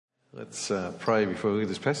Let's pray before we look at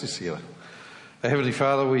this passage together. Our Heavenly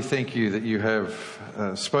Father, we thank you that you have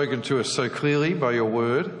spoken to us so clearly by your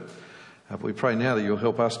word. We pray now that you'll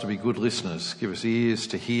help us to be good listeners. Give us ears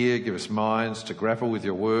to hear, give us minds to grapple with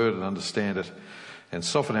your word and understand it, and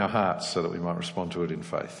soften our hearts so that we might respond to it in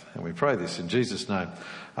faith. And we pray this in Jesus' name.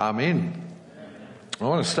 Amen. I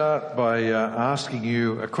want to start by asking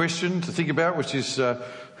you a question to think about, which is,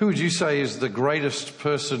 who would you say is the greatest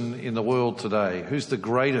person in the world today? Who's the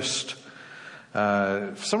greatest?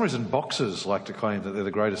 For some reason, boxers like to claim that they're the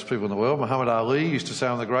greatest people in the world. Muhammad Ali used to say,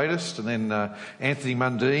 I'm the greatest. And then Anthony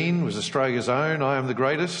Mundine was Australia's own, I am the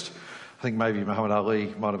greatest. I think maybe Muhammad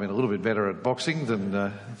Ali might have been a little bit better at boxing than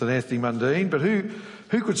Anthony Mundine. But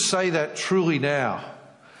who could say that truly now?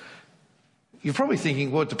 You're probably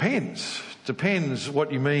thinking, well, it depends. Depends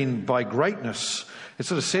what you mean by greatness. It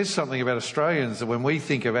sort of says something about Australians that when we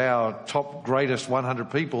think of our top greatest 100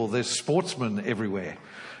 people, there's sportsmen everywhere.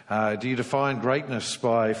 Do you define greatness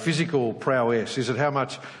by physical prowess? Is it how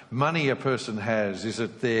much money a person has? Is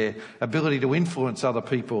it their ability to influence other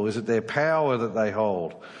people? Is it their power that they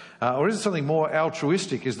hold? Or is it something more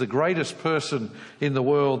altruistic? Is the greatest person in the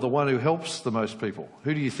world the one who helps the most people?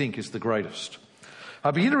 Who do you think is the greatest?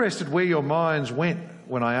 I'd be interested where your minds went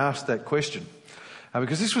when I asked that question.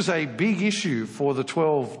 Because this was a big issue for the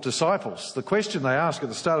 12 disciples. The question they ask at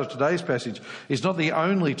the start of today's passage is not the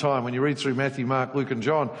only time when you read through Matthew, Mark, Luke and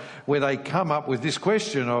John where they come up with this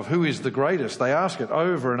question of who is the greatest. They ask it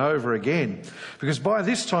over and over again. Because by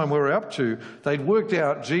this time we were up to, they'd worked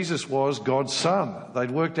out Jesus was God's son.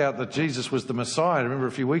 They'd worked out that Jesus was the Messiah. Remember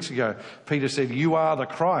a few weeks ago, Peter said, you are the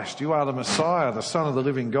Christ, you are the Messiah, the Son of the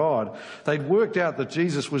living God. They'd worked out that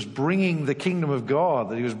Jesus was bringing the kingdom of God,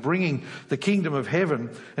 that he was bringing the kingdom of heaven.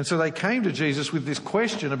 And so they came to Jesus with this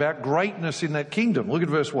question about greatness in that kingdom. Look at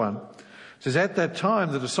verse 1. It says, at that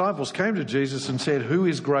time the disciples came to Jesus and said, who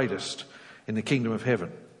is greatest in the kingdom of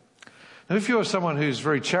heaven? Now, if you're someone who's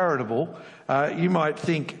very charitable, you might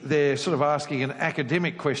think they're sort of asking an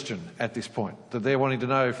academic question at this point, that they're wanting to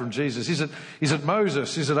know from Jesus. Is it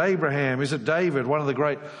Moses? Is it Abraham? Is it David, one of the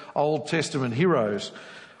great Old Testament heroes?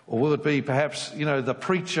 Or will it be perhaps, the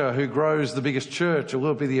preacher who grows the biggest church? Or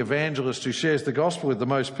will it be the evangelist who shares the gospel with the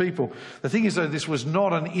most people? The thing is, though, this was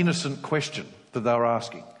not an innocent question that they were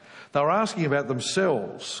asking. They were asking about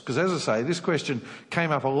themselves. Because, as I say, this question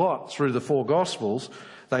came up a lot through the four gospels.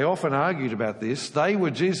 They often argued about this. They were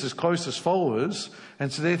Jesus' closest followers.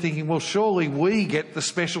 And so they're thinking, well, surely we get the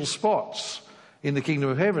special spots in the kingdom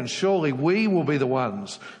of heaven. Surely we will be the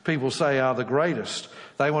ones people say are the greatest.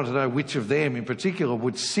 They want to know which of them in particular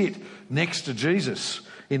would sit next to Jesus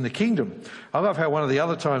in the kingdom. I love how one of the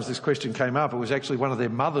other times this question came up, it was actually one of their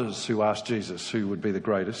mothers who asked Jesus who would be the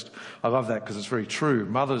greatest. I love that because it's very true.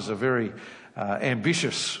 Mothers are very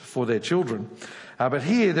ambitious for their children. But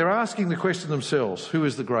here they're asking the question themselves, who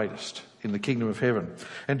is the greatest in the kingdom of heaven?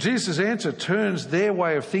 And Jesus' answer turns their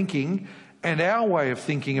way of thinking and our way of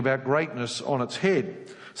thinking about greatness on its head.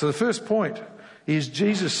 So the first point is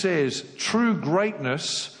Jesus says true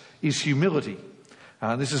greatness is humility.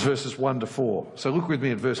 This is verses 1 to 4. So look with me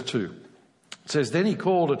at verse 2. It says, then he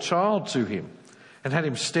called a child to him and had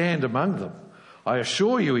him stand among them. I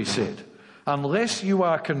assure you, he said, unless you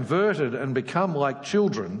are converted and become like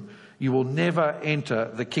children, you will never enter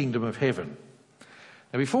the kingdom of heaven.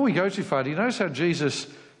 Now before we go too far, do you notice how Jesus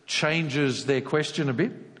changes their question a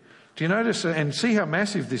bit? Do you notice, and see how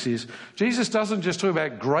massive this is? Jesus doesn't just talk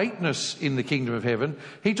about greatness in the kingdom of heaven.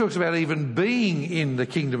 He talks about even being in the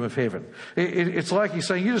kingdom of heaven. It's like he's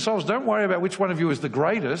saying, you disciples, don't worry about which one of you is the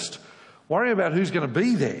greatest. Worry about who's going to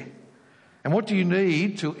be there. And what do you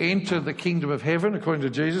need to enter the kingdom of heaven, according to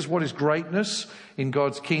Jesus? What is greatness in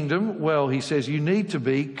God's kingdom? Well, he says you need to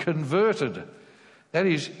be converted. That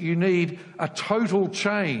is, you need a total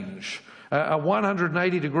change. A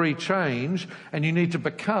 180-degree change, and you need to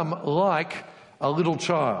become like a little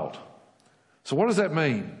child. So what does that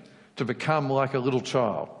mean, to become like a little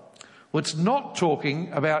child? Well, it's not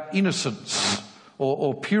talking about innocence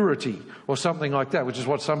or purity or something like that, which is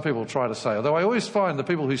what some people try to say. Although I always find the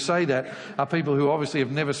people who say that are people who obviously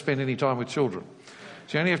have never spent any time with children.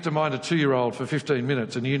 So you only have to mind a 2-year-old for 15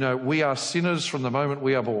 minutes, and you know we are sinners from the moment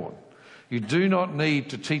we are born. You do not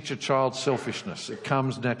need to teach a child selfishness. It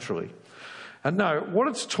comes naturally. And no, what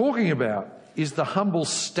it's talking about is the humble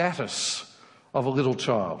status of a little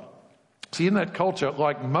child. See, in that culture,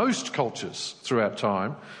 like most cultures throughout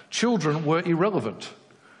time, children were irrelevant.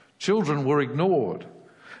 Children were ignored.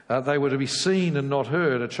 They were to be seen and not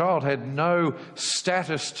heard. A child had no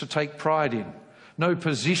status to take pride in, no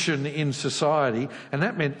position in society, and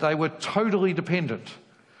that meant they were totally dependent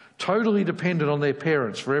on their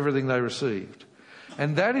parents for everything they received.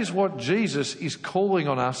 And that is what Jesus is calling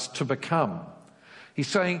on us to become. He's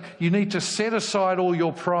saying you need to set aside all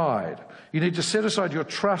your pride. You need to set aside your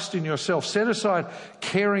trust in yourself. Set aside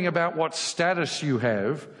caring about what status you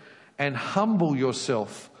have and humble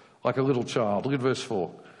yourself like a little child. Look at verse 4.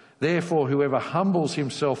 Therefore, whoever humbles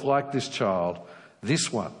himself like this child,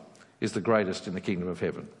 this one is the greatest in the kingdom of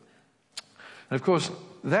heaven. And of course,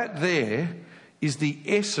 that there is the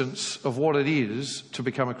essence of what it is to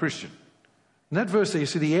become a Christian. In that verse there, you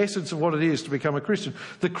see the essence of what it is to become a Christian.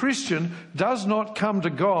 The Christian does not come to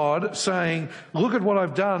God saying, look at what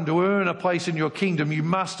I've done to earn a place in your kingdom, you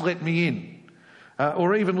must let me in.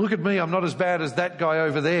 Or even, look at me, I'm not as bad as that guy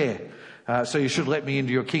over there, so you should let me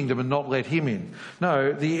into your kingdom and not let him in.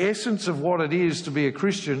 No, the essence of what it is to be a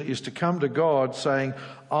Christian is to come to God saying,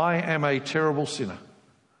 I am a terrible sinner.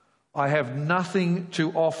 I have nothing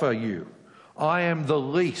to offer you. I am the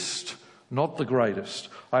least, not the greatest.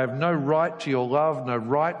 I have no right to your love, no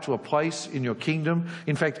right to a place in your kingdom.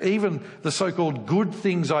 In fact, even the so-called good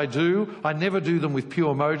things I do, I never do them with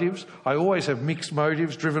pure motives. I always have mixed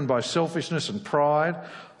motives driven by selfishness and pride.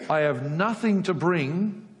 I have nothing to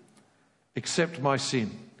bring except my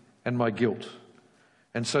sin and my guilt.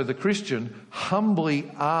 And so the Christian humbly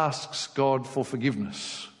asks God for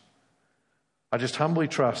forgiveness. I just humbly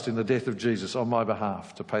trust in the death of Jesus on my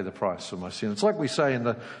behalf to pay the price for my sin. It's like we say in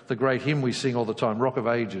the great hymn we sing all the time, Rock of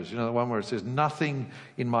Ages, you know, the one where it says, nothing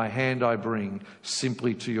in my hand I bring,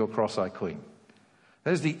 simply to your cross I cling.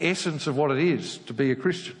 That is the essence of what it is to be a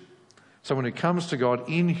Christian. Someone who comes to God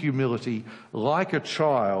in humility like a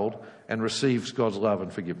child and receives God's love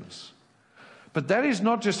and forgiveness. But that is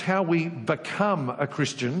not just how we become a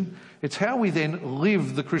Christian, it's how we then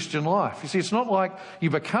live the Christian life. You see, it's not like you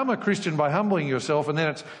become a Christian by humbling yourself and then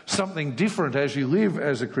it's something different as you live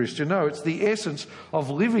as a Christian. No, it's the essence of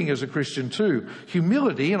living as a Christian too.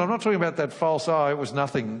 Humility, and I'm not talking about that false, it was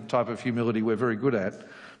nothing type of humility we're very good at.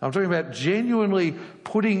 I'm talking about genuinely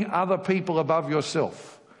putting other people above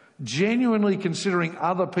yourself. Genuinely considering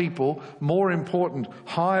other people more important,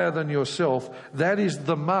 higher than yourself. That is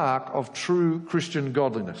the mark of true Christian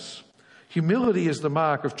godliness. Humility is the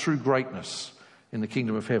mark of true greatness in the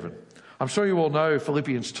kingdom of heaven. I'm sure you all know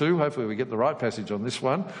Philippians 2. Hopefully we get the right passage on this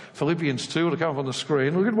one. Philippians 2 will come up on the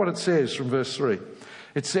screen. Look at what it says from verse 3.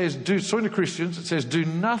 It says, talking to Christians, it says, do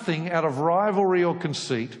nothing out of rivalry or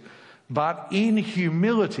conceit, but in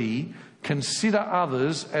humility consider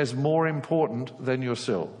others as more important than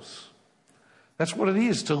yourselves. That's what it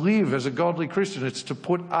is to live as a godly Christian. It's to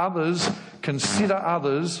put others, consider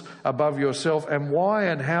others above yourself. And why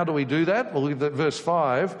and how do we do that? Well, look at verse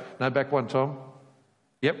 5. No, back one, Tom.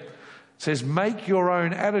 Yep. It says, make your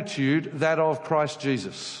own attitude that of Christ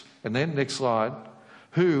Jesus. And then, next slide.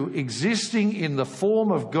 Who, existing in the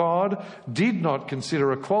form of God, did not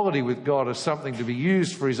consider equality with God as something to be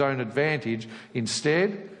used for his own advantage.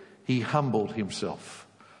 Instead, he humbled himself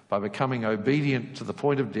by becoming obedient to the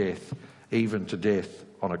point of death, even to death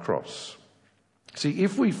on a cross. See,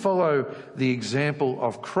 if we follow the example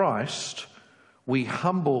of Christ, we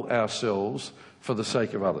humble ourselves for the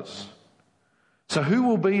sake of others. So who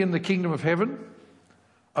will be in the kingdom of heaven?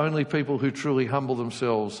 Only people who truly humble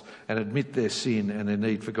themselves and admit their sin and their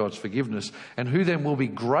need for God's forgiveness. And who then will be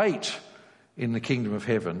great in the kingdom of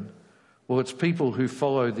heaven? Well, it's people who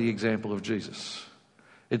follow the example of Jesus.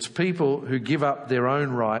 It's people who give up their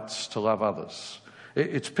own rights to love others.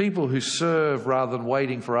 It's people who serve rather than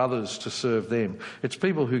waiting for others to serve them. It's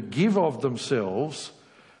people who give of themselves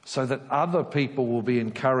so that other people will be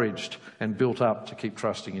encouraged and built up to keep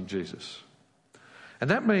trusting in Jesus. And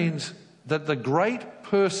that means that the great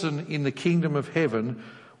person in the kingdom of heaven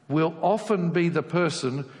will often be the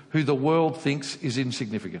person who the world thinks is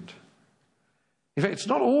insignificant. In fact, it's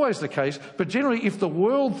not always the case, but generally if the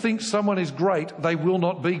world thinks someone is great, they will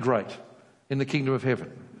not be great in the kingdom of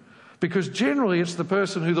heaven. Because generally it's the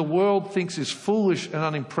person who the world thinks is foolish and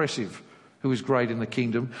unimpressive who is great in the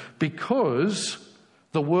kingdom, because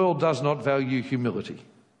the world does not value humility.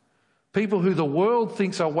 People who the world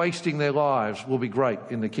thinks are wasting their lives will be great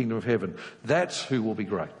in the kingdom of heaven. That's who will be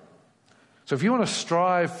great. So if you want to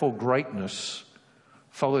strive for greatness,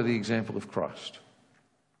 follow the example of Christ.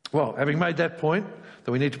 Well, having made that point,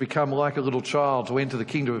 that we need to become like a little child to enter the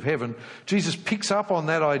kingdom of heaven, Jesus picks up on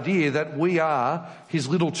that idea that we are his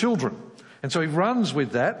little children. And so he runs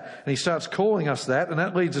with that and he starts calling us that, and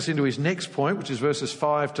that leads us into his next point, which is verses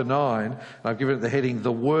 5 to 9. And I've given it the heading,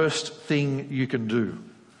 the worst thing you can do.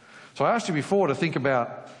 So I asked you before to think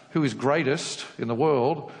about who is greatest in the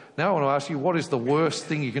world. Now I want to ask you, what is the worst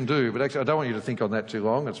thing you can do? But actually, I don't want you to think on that too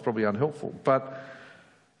long. It's probably unhelpful. But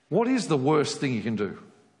what is the worst thing you can do?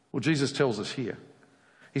 Well, Jesus tells us here.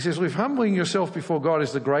 He says, well, if humbling yourself before God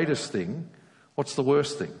is the greatest thing, what's the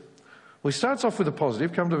worst thing? Well, he starts off with a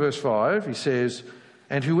positive. Come to verse 5. He says,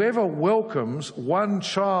 and whoever welcomes one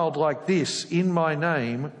child like this in my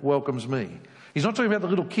name welcomes me. He's not talking about the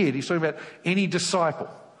little kid. He's talking about any disciple.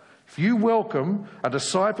 If you welcome a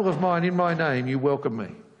disciple of mine in my name, you welcome me.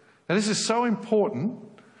 Now, this is so important,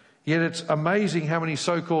 yet it's amazing how many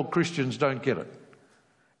so-called Christians don't get it.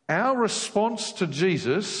 Our response to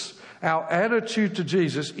Jesus, our attitude to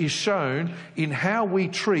Jesus, is shown in how we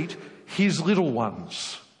treat his little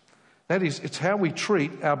ones. That is, it's how we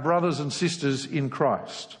treat our brothers and sisters in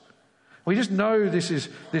Christ. We just know this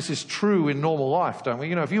is true in normal life, don't we?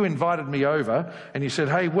 You know, if you invited me over and you said,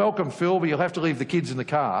 hey, welcome, Phil, but you'll have to leave the kids in the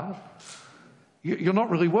car, you're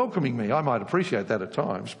not really welcoming me. I might appreciate that at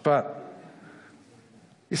times, but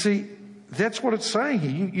you see, that's what it's saying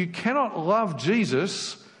here. You cannot love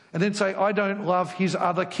Jesus and then say, I don't love his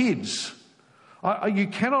other kids. You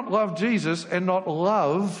cannot love Jesus and not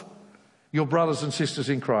love your brothers and sisters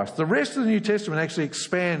in Christ. The rest of the New Testament actually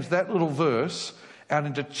expands that little verse out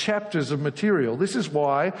into chapters of material. This is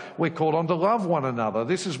why we're called on to love one another.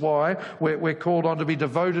 This is why we're called on to be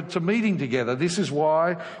devoted to meeting together. This is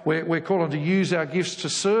why we're called on to use our gifts to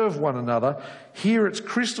serve one another. Here it's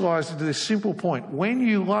crystallized into this simple point. When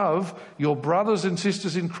you love your brothers and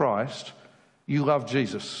sisters in Christ, you love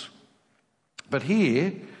Jesus. But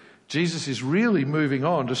here, Jesus is really moving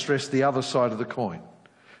on to stress the other side of the coin.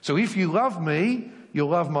 So if you love me, you'll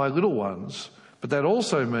love my little ones. But that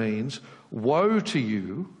also means woe to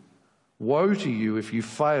you if you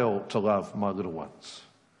fail to love my little ones.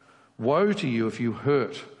 Woe to you if you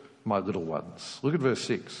hurt my little ones. Look at verse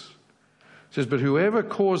 6. It says, but whoever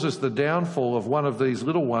causes the downfall of one of these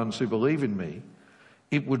little ones who believe in me,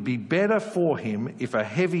 it would be better for him if a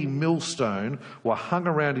heavy millstone were hung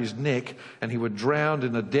around his neck and he were drowned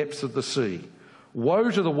in the depths of the sea.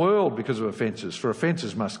 Woe to the world because of offences, for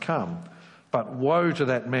offences must come, but woe to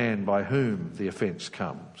that man by whom the offence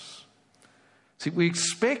comes. See, we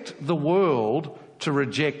expect the world to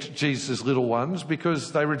reject Jesus' little ones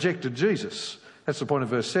because they rejected Jesus. That's the point of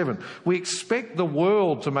verse 7. We expect the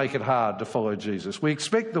world to make it hard to follow Jesus. We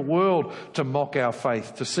expect the world to mock our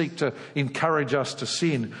faith, to seek to encourage us to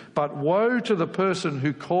sin. But woe to the person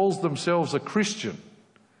who calls themselves a Christian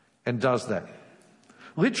and does that.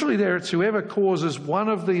 Literally there, it's whoever causes one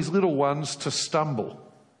of these little ones to stumble.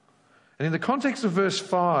 And in the context of verse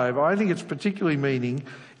 5, I think it's particularly meaning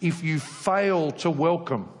if you fail to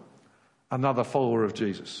welcome another follower of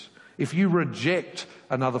Jesus. If you reject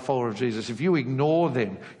another follower of Jesus, if you ignore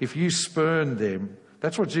them, if you spurn them,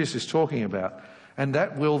 that's what Jesus is talking about. And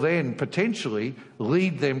that will then potentially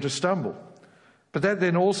lead them to stumble. But that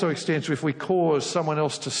then also extends to if we cause someone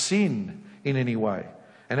else to sin in any way.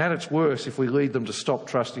 And at its worst, if we lead them to stop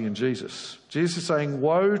trusting in Jesus. Jesus is saying,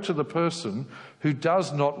 woe to the person who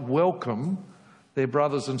does not welcome their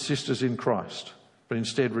brothers and sisters in Christ, but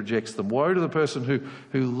instead rejects them. Woe to the person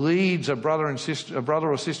who leads a brother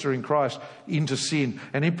or sister in Christ into sin.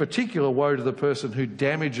 And in particular, woe to the person who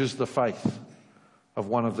damages the faith of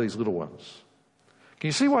one of these little ones. Can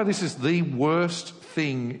you see why this is the worst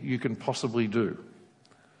thing you can possibly do?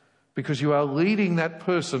 Because you are leading that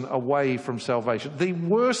person away from salvation. The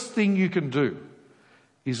worst thing you can do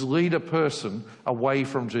is lead a person away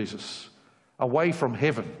from Jesus, away from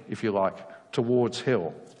heaven, if you like, towards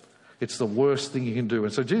hell. It's the worst thing you can do.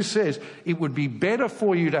 And so Jesus says it would be better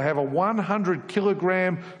for you to have a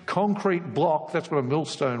 100-kilogram concrete block, that's what a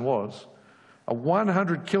millstone was, a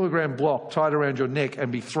 100-kilogram block tied around your neck and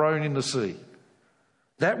be thrown in the sea.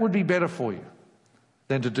 That would be better for you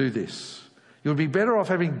than to do this. You would be better off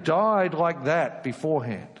having died like that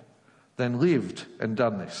beforehand than lived and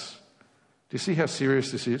done this. Do you see how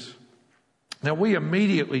serious this is? Now, we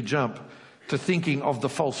immediately jump to thinking of the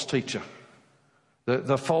false teacher,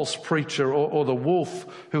 the false preacher or the wolf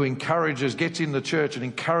who gets in the church and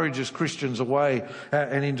encourages Christians away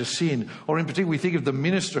and into sin. Or in particular, we think of the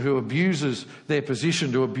minister who abuses their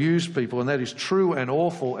position to abuse people, and that is true and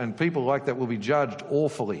awful, and people like that will be judged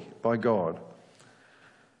awfully by God.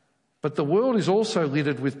 But the world is also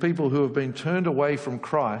littered with people who have been turned away from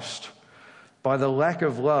Christ by the lack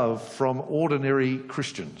of love from ordinary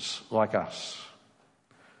Christians like us.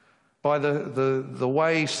 By the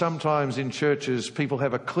way sometimes in churches people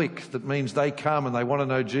have a clique that means they come and they want to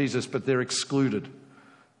know Jesus, but they're excluded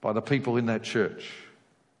by the people in that church.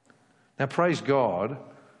 Now, praise God,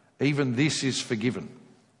 even this is forgiven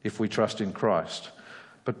if we trust in Christ.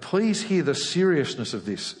 But please hear the seriousness of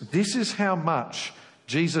this. This is how much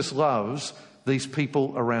Jesus loves these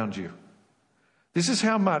people around you. This is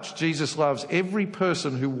how much Jesus loves every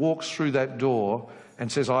person who walks through that door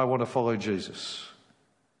and says, I want to follow Jesus.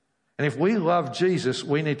 And if we love Jesus,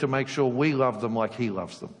 we need to make sure we love them like he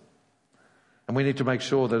loves them. And we need to make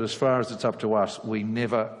sure that as far as it's up to us, we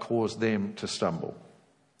never cause them to stumble.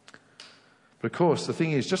 But of course, the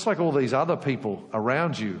thing is, just like all these other people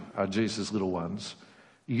around you are Jesus' little ones,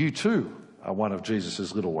 you too are one of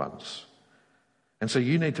Jesus' little ones. And so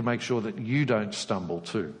you need to make sure that you don't stumble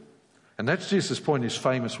too. And that's Jesus' point in his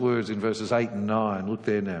famous words in verses 8 and 9. Look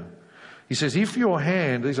there now. He says, if your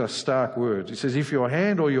hand, these are stark words, he says, if your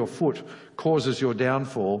hand or your foot causes your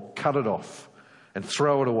downfall, cut it off and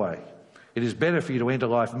throw it away. It is better for you to enter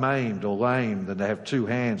life maimed or lame than to have 2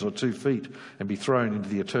 hands or 2 feet and be thrown into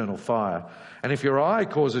the eternal fire. And if your eye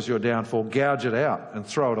causes your downfall, gouge it out and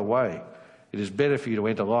throw it away. It is better for you to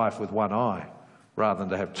enter life with 1 eye rather than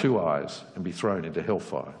to have 2 eyes and be thrown into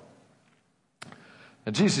hellfire.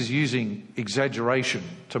 And Jesus is using exaggeration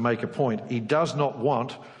to make a point. He does not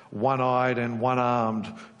want one-eyed and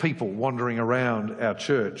one-armed people wandering around our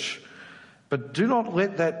church. But do not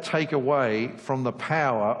let that take away from the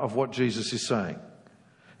power of what Jesus is saying.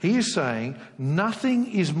 He is saying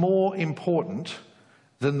nothing is more important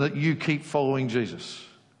than that you keep following Jesus.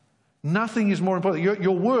 Nothing is more important.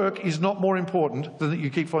 Your work is not more important than that you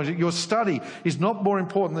keep following Jesus. Your study is not more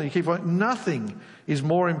important than you keep following. Nothing is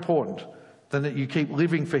more important than that you keep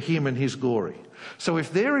living for him and his glory. So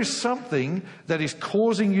if there is something that is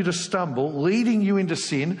causing you to stumble, leading you into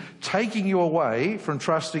sin, taking you away from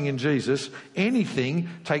trusting in Jesus, anything,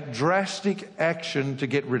 take drastic action to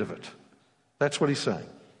get rid of it. That's what he's saying.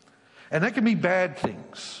 And that can be bad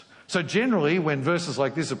things. So generally, when verses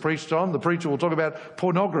like this are preached on, the preacher will talk about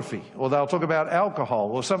pornography, or they'll talk about alcohol,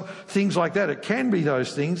 or some things like that. It can be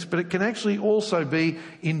those things, but it can actually also be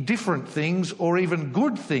indifferent things or even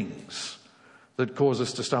good things that cause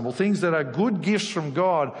us to stumble. Things that are good gifts from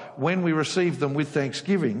God when we receive them with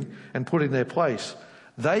thanksgiving and put in their place.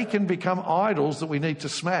 They can become idols that we need to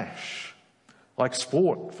smash, like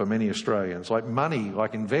sport for many Australians, like money,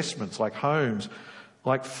 like investments, like homes,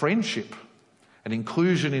 like friendship and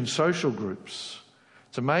inclusion in social groups.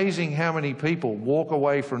 It's amazing how many people walk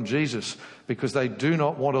away from Jesus because they do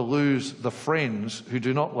not want to lose the friends who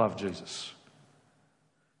do not love Jesus.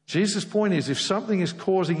 Jesus' point is, if something is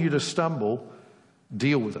causing you to stumble,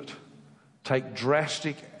 deal with it. Take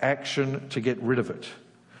drastic action to get rid of it.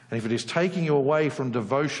 And if it is taking you away from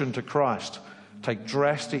devotion to Christ, take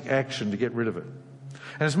drastic action to get rid of it.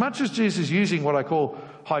 And as much as Jesus is using what I call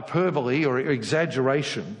hyperbole or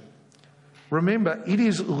exaggeration, remember, it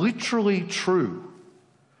is literally true.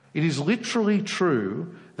 It is literally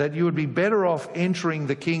true that you would be better off entering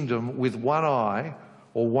the kingdom with 1 eye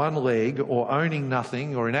or 1 leg, or owning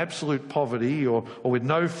nothing, or in absolute poverty, or with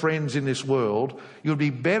no friends in this world. You'd be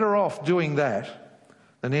better off doing that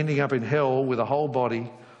than ending up in hell with a whole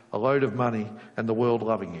body, a load of money, and the world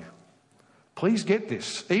loving you. Please get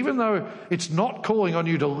this. Even though it's not calling on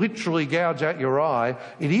you to literally gouge out your eye,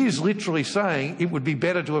 it is literally saying it would be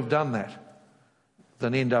better to have done that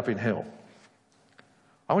than end up in hell.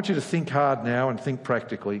 I want you to think hard now and think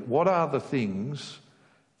practically. What are the things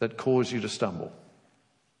that cause you to stumble?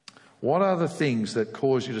 What are the things that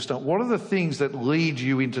cause you to stumble? What are the things that lead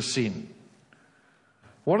you into sin?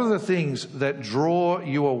 What are the things that draw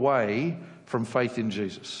you away from faith in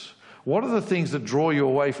Jesus? What are the things that draw you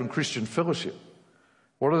away from Christian fellowship?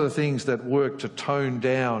 What are the things that work to tone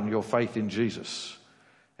down your faith in Jesus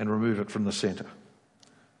and remove it from the centre?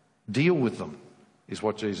 Deal with them, is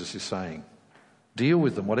what Jesus is saying. Deal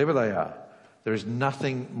with them, whatever they are. There is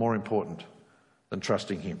nothing more important than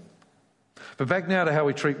trusting him. But back now to how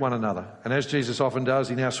we treat one another. And as Jesus often does,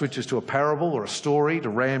 he now switches to a parable or a story to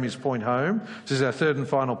ram his point home. This is our third and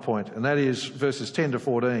final point, and that is verses 10 to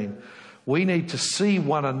 14. We need to see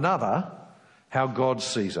one another how God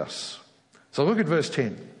sees us. So look at verse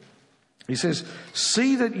 10. He says,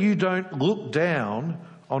 see that you don't look down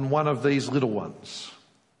on one of these little ones.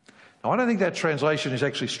 Now, I don't think that translation is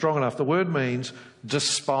actually strong enough. The word means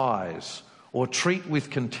despise or treat with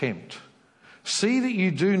contempt. See that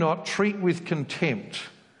you do not treat with contempt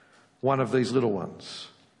one of these little ones.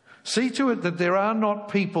 See to it that there are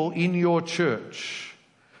not people in your church.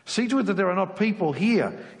 See to it that there are not people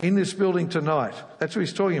here in this building tonight. That's what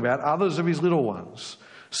he's talking about, others of his little ones.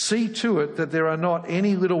 See to it that there are not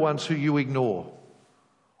any little ones who you ignore,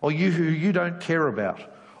 or who you don't care about,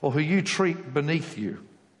 or who you treat beneath you.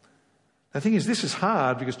 The thing is, this is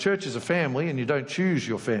hard because church is a family and you don't choose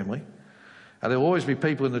your family. And there will always be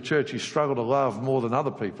people in the church you struggle to love more than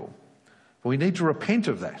other people. But we need to repent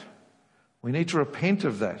of that. We need to repent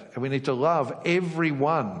of that. And we need to love every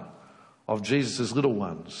one of Jesus' little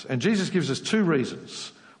ones. And Jesus gives us 2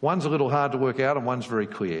 reasons. One's a little hard to work out and one's very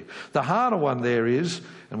clear. The harder one there is,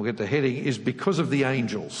 and we'll get the heading, is because of the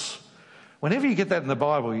angels. Whenever you get that in the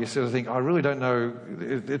Bible, you sort of think, I really don't know.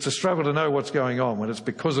 It's a struggle to know what's going on when it's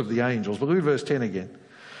because of the angels. But look at verse 10 again.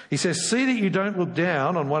 He says, see that you don't look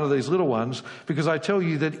down on one of these little ones, because I tell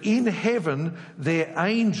you that in heaven their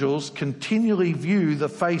angels continually view the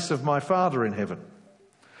face of my Father in heaven.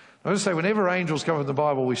 I want to say, whenever angels come in the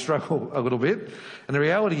Bible, we struggle a little bit. And the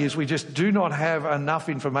reality is we just do not have enough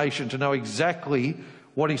information to know exactly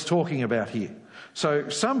what he's talking about here. So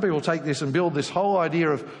some people take this and build this whole idea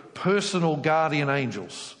of personal guardian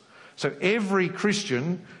angels. So every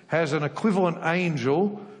Christian has an equivalent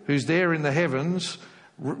angel who's there in the heavens,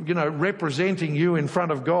 representing you in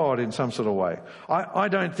front of God in some sort of way. I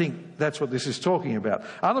don't think that's what this is talking about.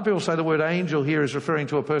 Other people say the word angel here is referring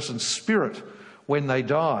to a person's spirit when they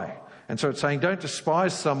die. And so it's saying don't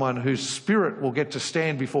despise someone whose spirit will get to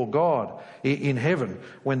stand before God in heaven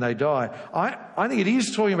when they die. I think it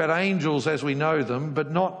is talking about angels as we know them,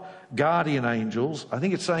 but not guardian angels. I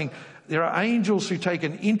think it's saying there are angels who take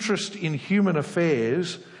an interest in human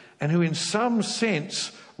affairs and who in some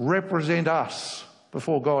sense represent us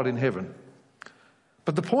before God in heaven.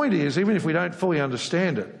 But the point is, even if we don't fully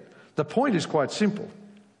understand it, the point is quite simple.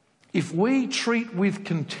 If we treat with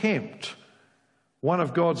contempt one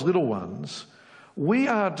of God's little ones, we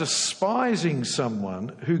are despising someone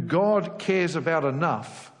who God cares about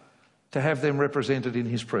enough to have them represented in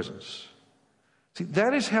his presence. See,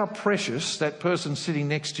 that is how precious that person sitting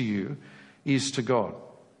next to you is to God.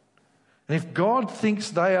 And if God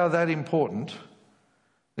thinks they are that important,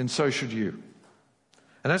 then so should you.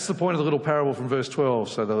 And that's the point of the little parable from verse 12.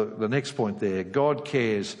 So the next point there, God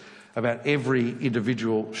cares about every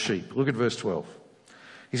individual sheep. Look at verse 12.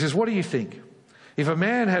 He says, what do you think? If a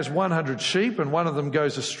man has 100 sheep and one of them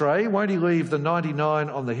goes astray, won't he leave the 99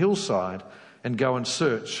 on the hillside and go and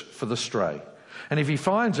search for the stray? And if he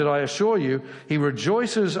finds it, I assure you, he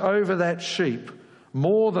rejoices over that sheep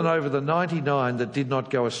more than over the 99 that did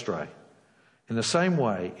not go astray. In the same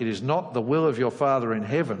way, it is not the will of your Father in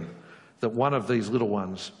heaven that one of these little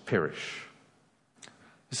ones perish.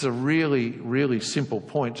 This is a really, really simple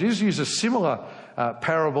point. Jesus used a similar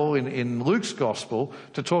parable in Luke's gospel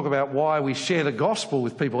to talk about why we share the gospel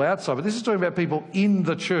with people outside. But this is talking about people in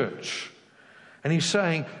the church. And he's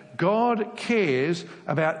saying God cares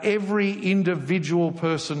about every individual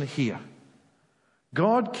person here.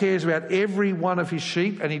 God cares about every one of his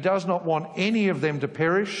sheep, and he does not want any of them to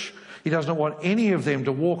perish. He does not want any of them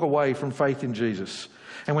to walk away from faith in Jesus.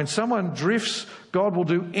 And when someone drifts, God will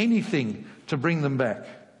do anything to bring them back.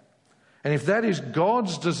 And if that is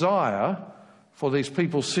God's desire for these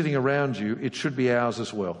people sitting around you, it should be ours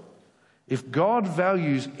as well. If God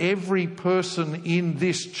values every person in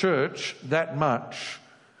this church that much,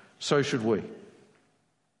 so should we.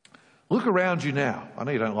 Look around you now. I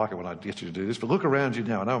know you don't like it when I get you to do this, but look around you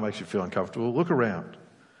now. I know it makes you feel uncomfortable. Look around.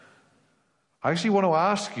 I actually want to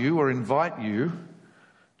ask you or invite you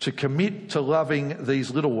to commit to loving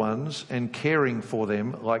these little ones and caring for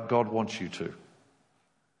them like God wants you to.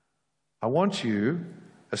 I want you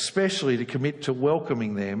especially to commit to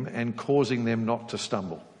welcoming them and causing them not to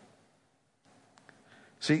stumble.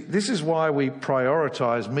 See, this is why we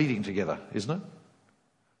prioritise meeting together, isn't it?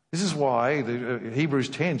 This is why Hebrews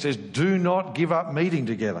 10 says, do not give up meeting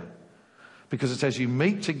together. Because it's as you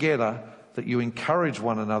meet together that you encourage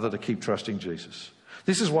one another to keep trusting Jesus.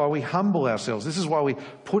 This is why we humble ourselves. This is why we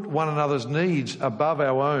put one another's needs above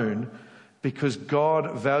our own, because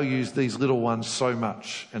God values these little ones so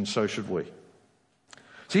much, and so should we.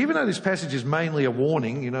 So even though this passage is mainly a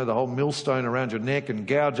warning, the whole millstone around your neck and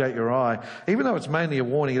gouge out your eye, even though it's mainly a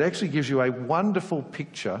warning, it actually gives you a wonderful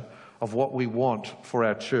picture of what we want for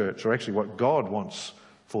our church, or actually what God wants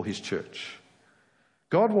for his church.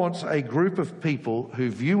 God wants a group of people who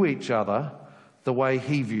view each other the way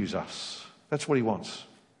he views us. That's what he wants.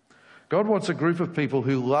 God wants a group of people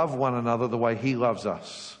who love one another the way he loves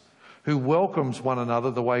us, who welcomes one another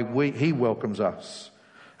the way he welcomes us.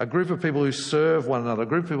 A group of people who serve one another, a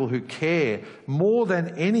group of people who care more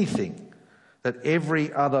than anything that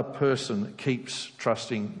every other person keeps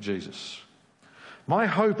trusting Jesus. My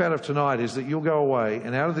hope out of tonight is that you'll go away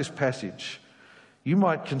and out of this passage, you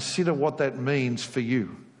might consider what that means for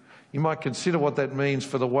you. You might consider what that means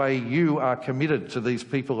for the way you are committed to these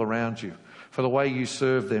people around you, for the way you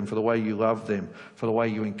serve them, for the way you love them, for the way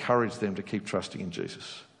you encourage them to keep trusting in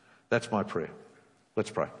Jesus. That's my prayer.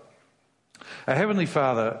 Let's pray. Our Heavenly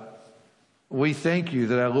Father, we thank you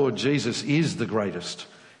that our Lord Jesus is the greatest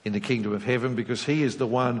in the kingdom of heaven, because he is the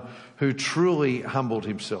one who truly humbled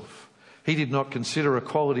himself. He did not consider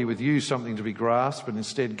equality with you something to be grasped, but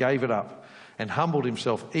instead gave it up and humbled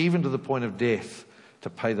himself even to the point of death to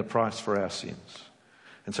pay the price for our sins.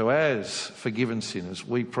 And so as forgiven sinners,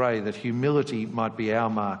 we pray that humility might be our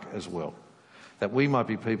mark as well, that we might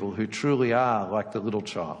be people who truly are like the little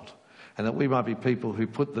child, and that we might be people who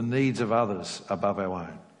put the needs of others above our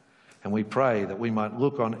own. And we pray that we might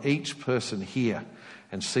look on each person here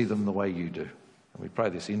and see them the way you do. And we pray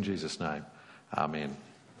this in Jesus' name. Amen.